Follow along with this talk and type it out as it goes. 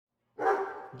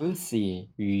Lucy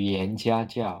语言家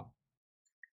教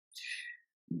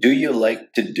Do you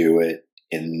like to do it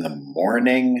in the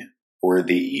morning or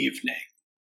the evening?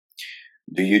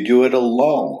 Do you do it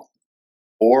alone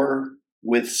or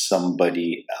with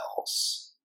somebody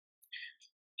else?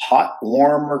 Hot,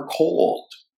 warm, or cold?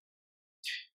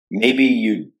 Maybe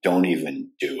you don't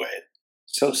even do it.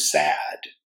 So sad.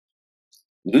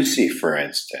 Lucy, for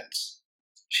instance,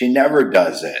 she never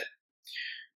does it.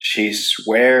 She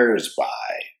swears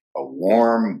by a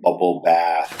warm bubble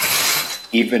bath,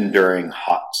 even during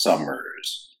hot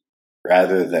summers,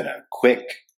 rather than a quick,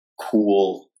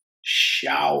 cool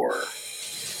shower,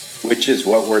 which is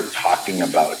what we're talking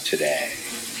about today.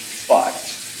 But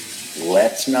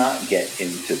let's not get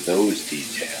into those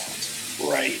details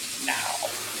right now.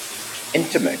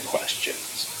 Intimate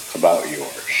questions about your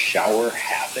shower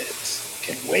habits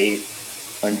can wait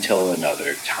until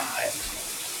another time.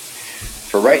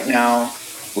 For right now,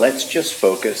 let's just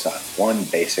focus on one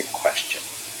basic question.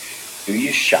 Do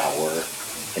you shower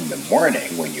in the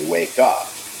morning when you wake up?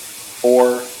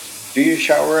 Or do you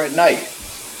shower at night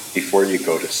before you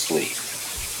go to sleep?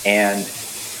 And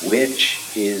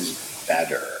which is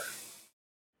better?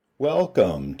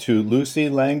 Welcome to Lucy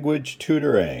Language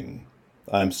Tutoring.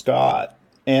 I'm Scott,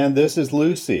 and this is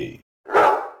Lucy.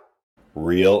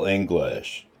 Real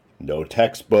English. No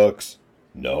textbooks,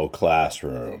 no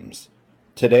classrooms.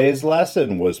 Today's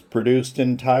lesson was produced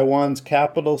in Taiwan's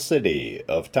capital city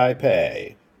of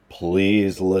Taipei.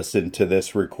 Please listen to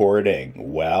this recording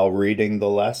while reading the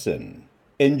lesson.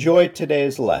 Enjoy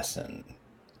today's lesson.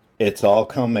 It's all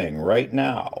coming right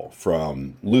now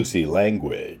from Lucy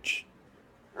Language.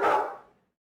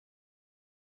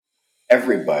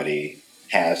 Everybody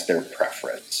has their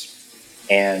preference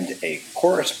and a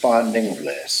corresponding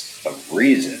list of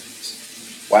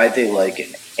reasons why they like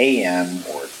an AM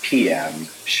or PM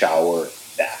shower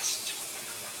best.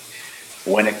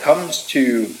 When it comes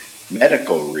to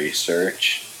medical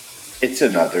research, it's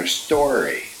another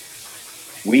story.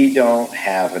 We don't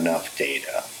have enough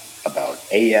data about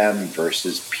AM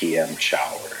versus PM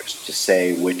showers to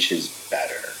say which is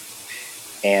better.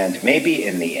 And maybe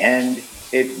in the end,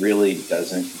 it really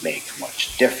doesn't make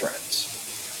much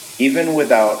difference. Even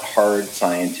without hard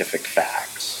scientific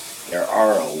facts, there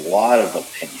are a lot of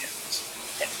opinions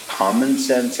and common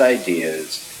sense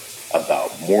ideas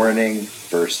about morning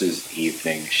versus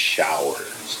evening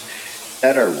showers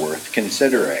that are worth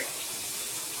considering.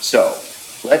 So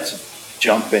let's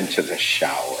jump into the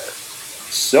shower.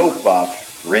 Soap up,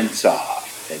 rinse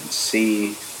off, and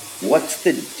see what's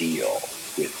the deal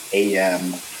with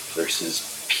AM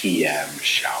versus PM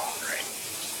showering.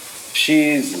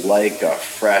 She's like a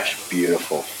fresh,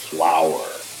 beautiful flower.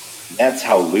 That's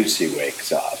how Lucy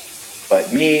wakes up.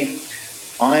 But me,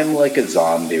 I'm like a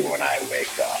zombie when I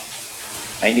wake up.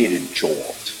 I need a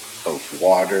jolt of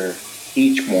water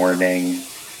each morning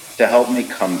to help me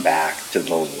come back to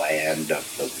the land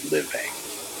of the living.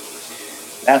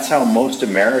 That's how most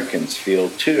Americans feel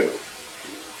too.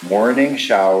 Morning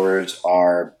showers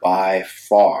are by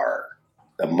far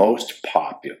the most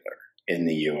popular in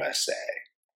the USA.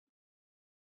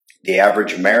 The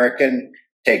average American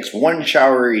takes one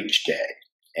shower each day,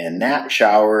 and that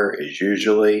shower is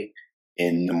usually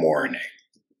in the morning.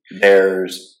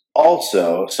 There's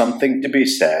also something to be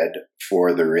said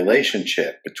for the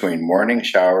relationship between morning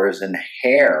showers and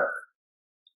hair.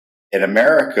 In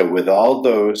America, with all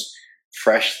those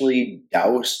freshly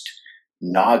doused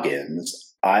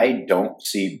noggins, I don't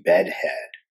see bedhead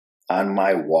on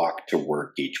my walk to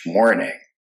work each morning.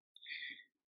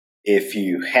 If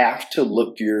you have to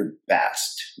look your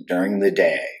best during the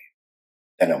day,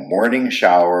 then a morning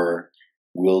shower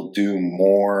will do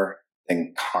more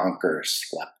than conquer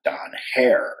slept-on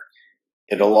hair.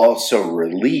 It'll also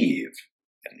relieve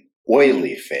an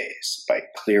oily face by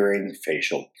clearing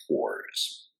facial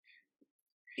pores.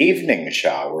 Evening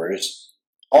showers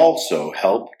also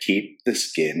help keep the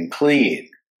skin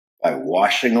clean by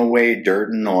washing away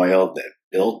dirt and oil that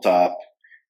built up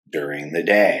during the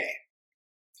day.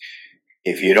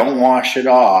 If you don't wash it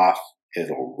off,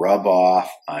 it'll rub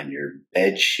off on your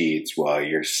bed sheets while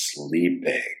you're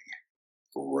sleeping.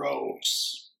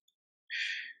 Gross.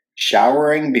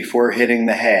 Showering before hitting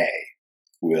the hay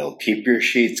will keep your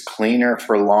sheets cleaner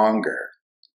for longer.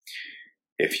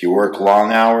 If you work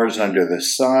long hours under the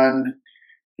sun,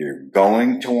 you're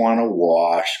going to want to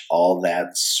wash all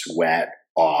that sweat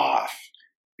off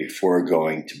before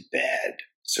going to bed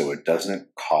so it doesn't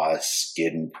cause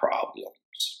skin problems.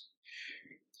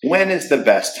 When is the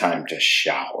best time to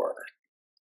shower?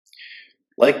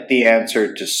 Like the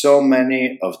answer to so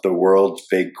many of the world's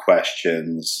big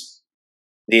questions,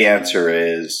 the answer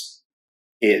is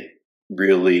it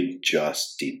really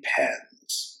just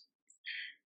depends.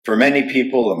 For many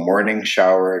people, a morning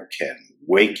shower can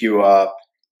wake you up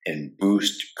and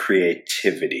boost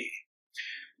creativity.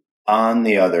 On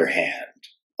the other hand,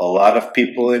 a lot of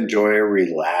people enjoy a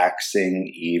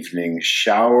relaxing evening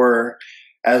shower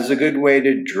as a good way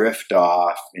to drift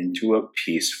off into a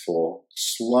peaceful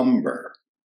slumber.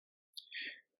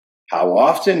 How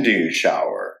often do you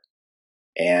shower?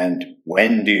 And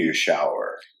when do you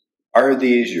shower? Are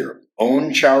these your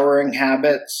own showering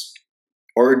habits?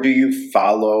 Or do you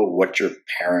follow what your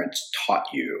parents taught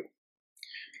you?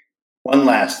 One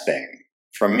last thing,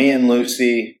 from me and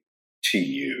Lucy to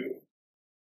you.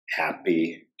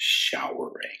 Happy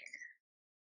showering.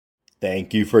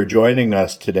 Thank you for joining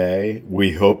us today.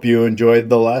 We hope you enjoyed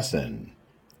the lesson.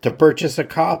 To purchase a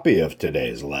copy of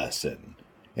today's lesson,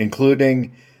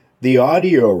 including the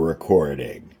audio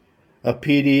recording, a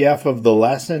PDF of the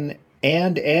lesson,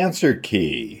 and answer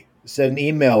key, send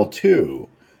email to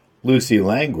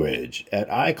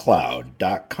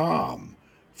lucylanguage@icloud.com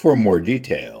for more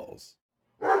details.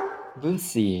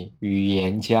 Lucy 语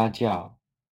言家教。